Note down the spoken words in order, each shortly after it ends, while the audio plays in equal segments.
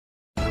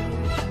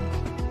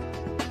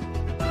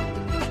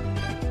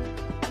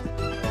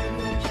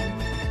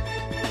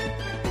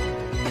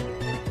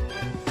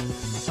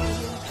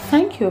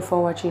Thank you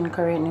for watching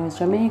Current News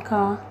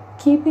Jamaica.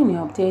 Keeping you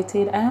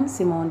updated, I am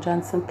Simone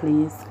Johnson.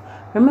 Please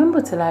remember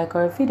to like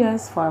our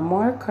videos for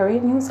more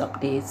current news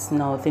updates.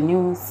 Now the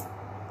news.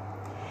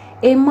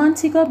 A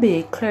Montego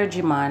Bay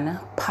clergyman,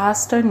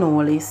 Pastor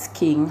Knollis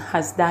King,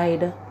 has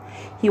died.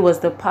 He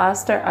was the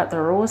pastor at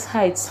the Rose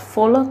Heights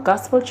Full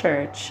Gospel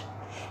Church.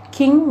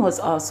 King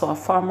was also a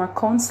former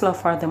councillor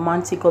for the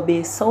Montego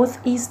Bay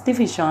Southeast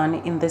Division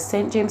in the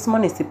St James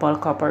Municipal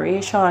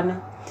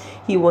Corporation.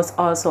 He was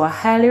also a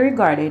highly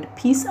regarded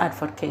peace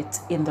advocate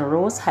in the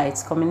Rose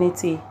Heights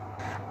community.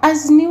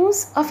 As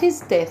news of his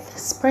death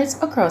spreads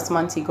across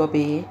Montego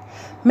Bay,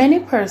 many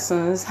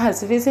persons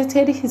has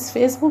visited his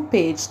Facebook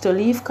page to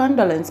leave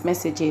condolence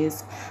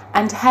messages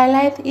and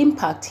highlight the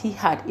impact he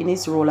had in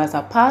his role as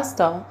a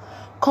pastor,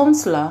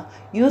 councillor,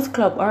 youth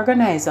club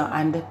organizer,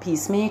 and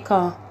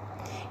peacemaker.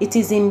 It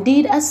is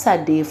indeed a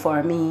sad day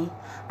for me.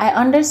 I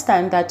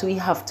understand that we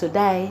have to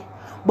die,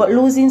 but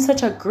losing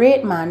such a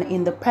great man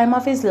in the prime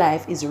of his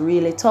life is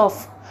really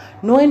tough,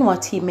 knowing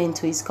what he meant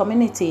to his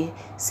community,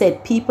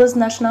 said People's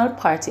National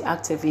Party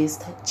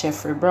activist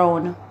Jeffrey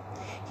Brown.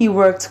 He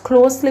worked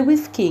closely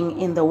with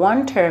King in the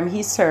one term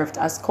he served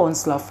as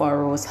councillor for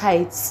Rose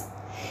Heights.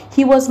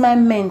 He was my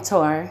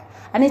mentor,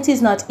 and it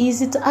is not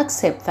easy to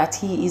accept that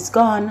he is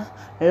gone.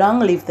 Long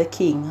live the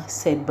King,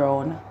 said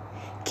Brown.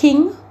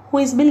 King, who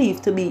is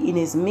believed to be in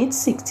his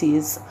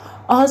mid-60s,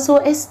 also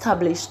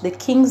established the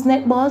King's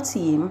netball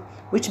team,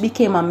 which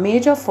became a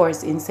major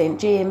force in St.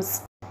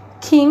 James.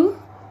 King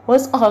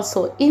was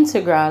also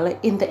integral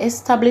in the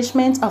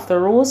establishment of the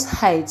Rose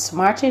Heights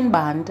Marching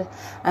Band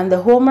and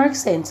the Homework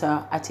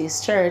Center at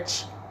his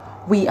church.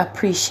 We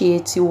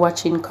appreciate you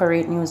watching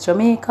Current News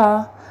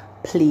Jamaica.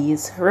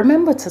 Please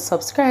remember to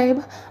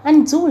subscribe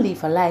and do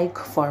leave a like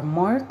for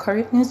more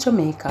Current News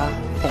Jamaica.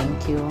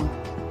 Thank you.